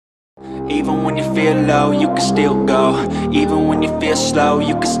Even when you feel low, you can still go. Even when you feel slow,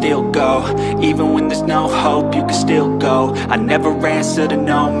 you can still go. Even when there's no hope, you can still go. I never answer to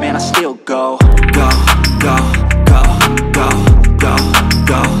no, man, I still go. Go, go, go, go, go,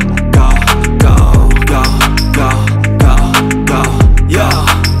 go, go, go, go, go, go, go, yo,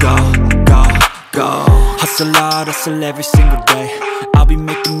 go, go, go. Hustle hard, hustle every single day. I'll be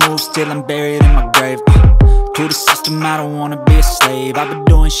making moves till I'm buried in my grave. To the system, I don't wanna be a slave. I've been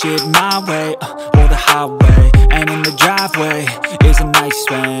doing shit my way, or the highway. And in the driveway is a nice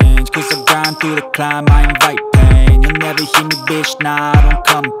range. Cause I grind through the climb, I invite pain. You'll never hear me, bitch, nah, I don't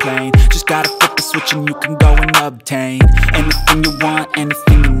complain. Just gotta flip the switch and you can go and obtain anything you want,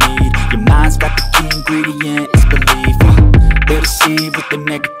 anything you need. Your mind's got the key ingredient, it's belief. They'll deceive with the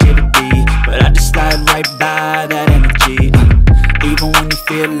negativity, but I just slide right by that energy. Even when you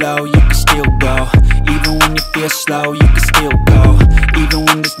feel low, you can still go. Even when you feel slow, you can still go. Even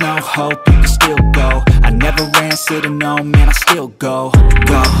when there's no hope, you can still go. I never answer to no, man, I still go.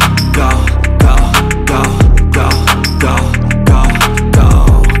 Go, go,